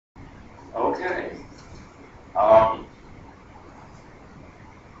Okay.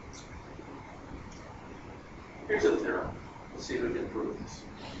 Here's a theorem. Let's see if we can prove this.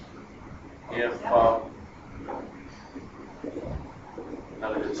 If, not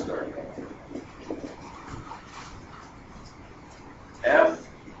a good start. F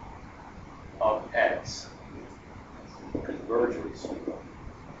of x converges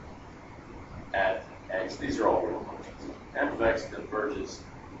at x. These are all real functions. F of x converges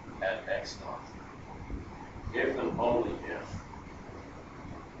at x naught. If and only if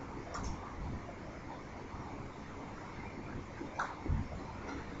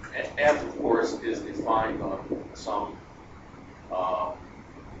f, of course, is defined on some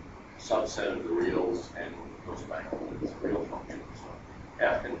subset of the reals and goes back to its real function. So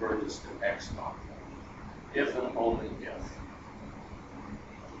f converges to x naught. If and only if,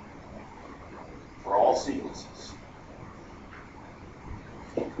 for all sequences,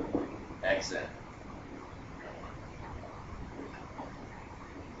 xn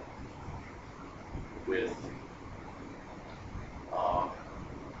with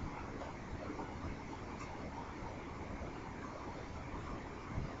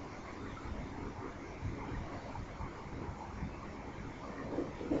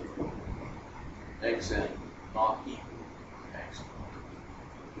xn not equal to x naught.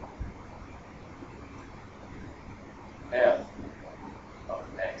 F of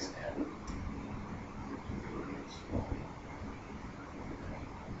xn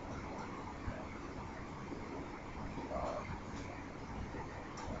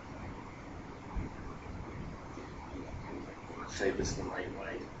say this the right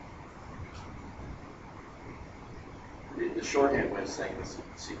way. The shorthand way of saying this,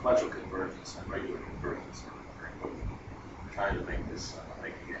 sequential convergence and regular convergence are very good. I'm trying to make this,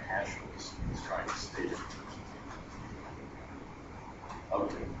 making a hash of this, is trying to state it.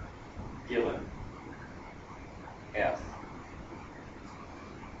 Okay, given f,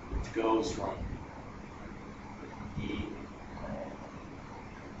 which goes from e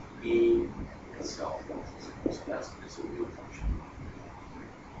itself, so that's a real function,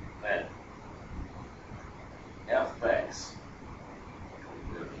 then f of x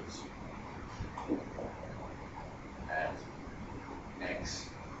converges at x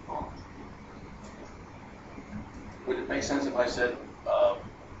naught. Would it make sense if I said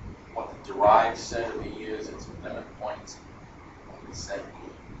what the derived set of E is? Its limit points on the set E.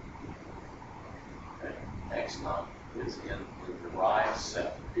 Okay. X naught is in the derived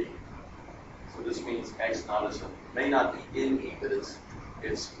set B. So this means x naught is may not be in E, but it's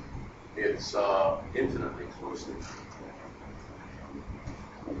infinitely close to it.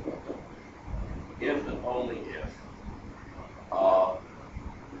 If and only if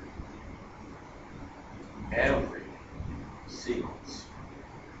every sequence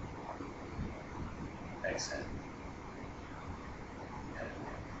xn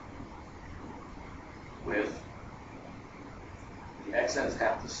with the xn's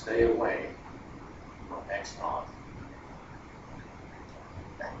have to stay away from x naught.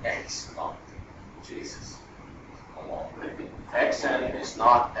 X naught. Jesus. Come on. Xn is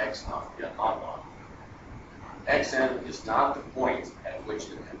not x naught. Yeah, not. Xn is not the point at which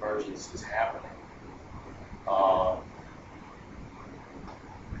the convergence is happening.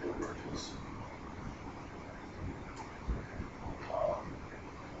 Convergence.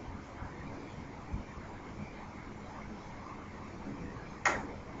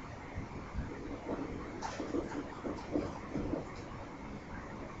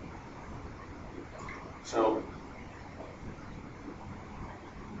 So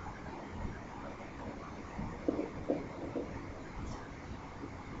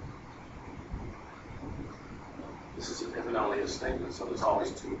this is an if and only if statement, so there's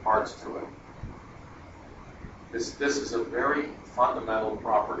always two parts to it. This is a very fundamental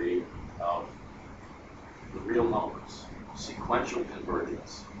property of the real numbers. Sequential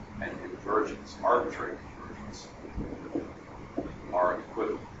convergence and convergence, arbitrary convergence, are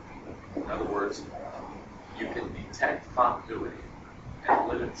equivalent. In other words, you can detect continuity and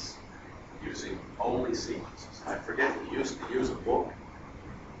limits using only sequences. I forget, we used to use a book,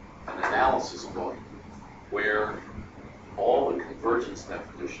 an analysis book, where all the convergence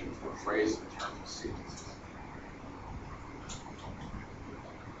definitions were phrased in terms of sequences.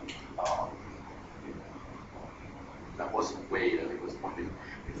 That wasn't Wade, I think it was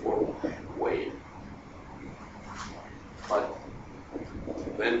before Wade. But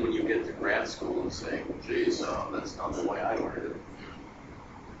then when you get to grad school and say, geez, that's not the way I learned it.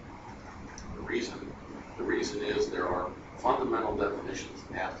 The reason is there are fundamental definitions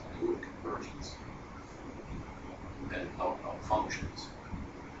that have to do with convergence and of functions.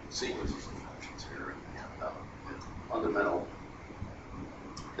 sequences of functions here, and fundamental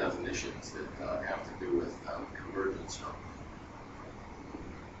definitions that have to do with convergence of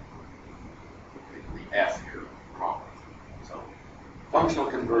the F here problem. So functional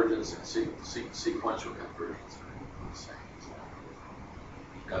convergence and sequential convergence are the same. So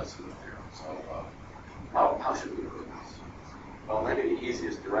that's the theorem. So how should we do this? Well, maybe the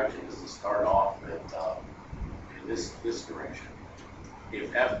easiest direction is to start off at in this direction.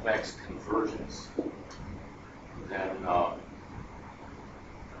 If f of x converges, then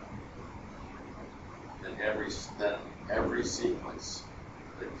every sequence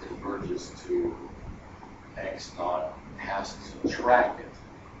that converges to x naught has to track it.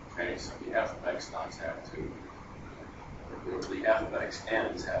 Okay, so the f of x naughts have to, or the f of x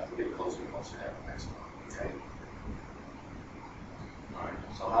n's have to get closer and closer to f of x naught. Okay. All right.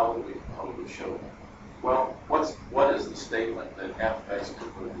 So how would we show that? Well, what is the statement that f of x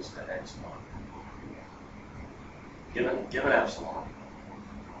converges to x naught? Given epsilon,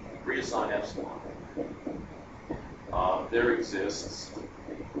 reassign epsilon. There exists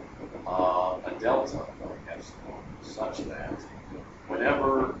a delta of epsilon such that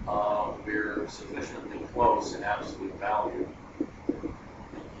whenever we're sufficiently close in absolute value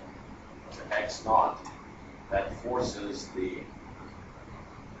to x naught, that forces the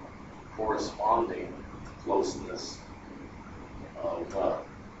corresponding closeness of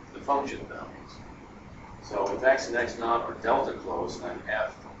the function values. So if x and x naught are delta close, then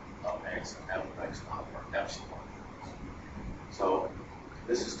f of x and f of x naught are epsilon. So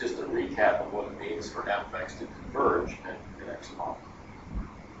this is just a recap of what it means for f of x to converge at x naught.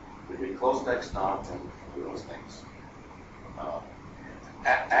 If we close to x naught, then do those things.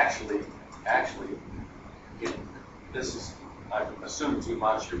 This is, I've assumed too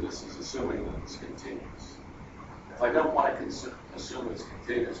much, or this is assuming that it's continuous. If I don't want to assume it's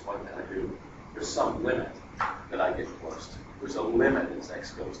continuous, what can I do? There's some limit that I get close to. There's a limit as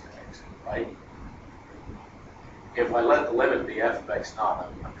x goes to x, right? If I let the limit be f of x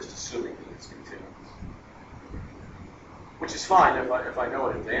naught, I'm just assuming that it's continuous. Which is fine if I know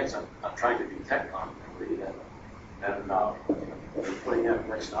in advance I'm trying to detect continuity, then putting f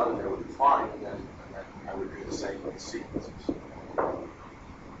of x naught in there would be fine, and then I would do the same with the sequences. All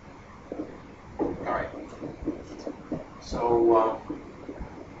right. So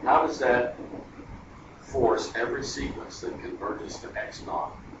how does that force every sequence that converges to x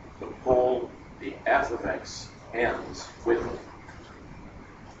naught to pull the f of x n's with it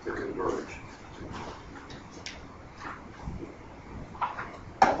to converge?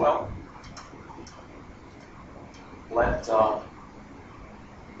 Well, let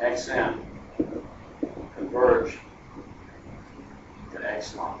xn converge to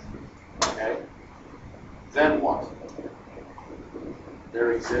x naught. Okay? Then what?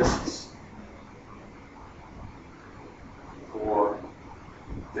 There exists for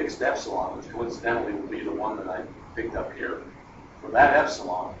fixed epsilon, which coincidentally will be the one that I picked up here. For that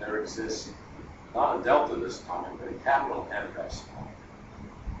epsilon, there exists not a delta this time, but a capital N of epsilon.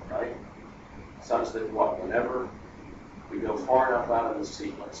 Right? Such that what? Whenever we go far enough out of the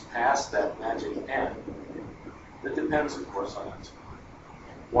sequence past that magic n, that depends, of course, on epsilon.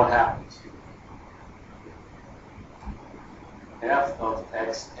 What happens? F of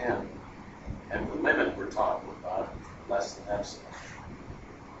xn, and the limit we're talking about, less than epsilon.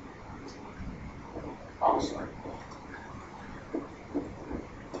 I'm sorry.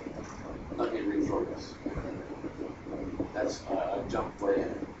 Let me refocus. That's, I jumped way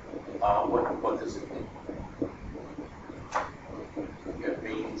in. What does it mean? It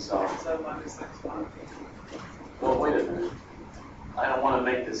means, well, wait a minute. I don't want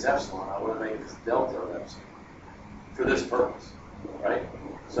to make this epsilon, I want to make this delta of epsilon for this purpose, right?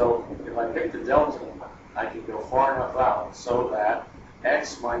 So if I pick the delta, I can go far enough out so that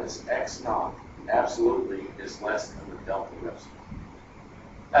x minus x naught absolutely is less than the delta of epsilon.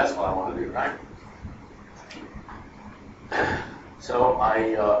 That's what I want to do, right? So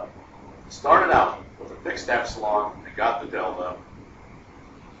I started out with a fixed epsilon, I got the delta,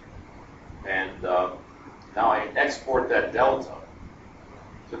 and now I export that delta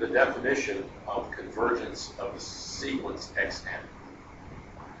to the definition of convergence of the sequence xn.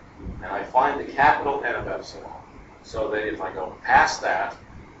 And I find the capital N of epsilon, so that if I go past that,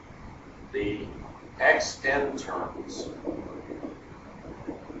 the xn terms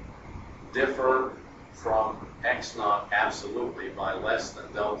differ from x naught absolutely by less than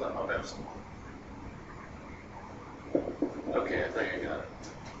delta of epsilon. Okay, I think I got it.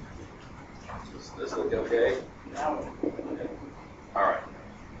 Does this look okay? Okay. All right.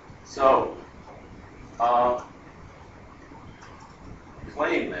 So,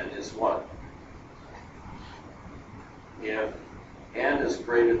 claim then is what? If n is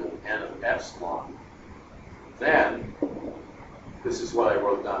greater than n of epsilon, then, this is what I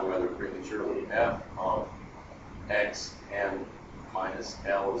wrote down rather prematurely, f of x n minus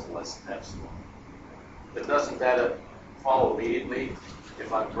L is less than epsilon. But doesn't that follow immediately?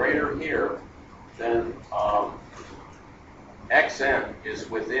 If I'm greater here, then xn is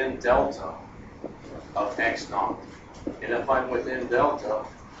within delta of x naught. And if I'm within delta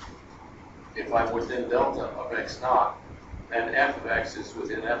of x naught, then f of x is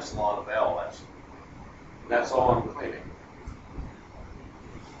within epsilon of L. That's all I'm claiming.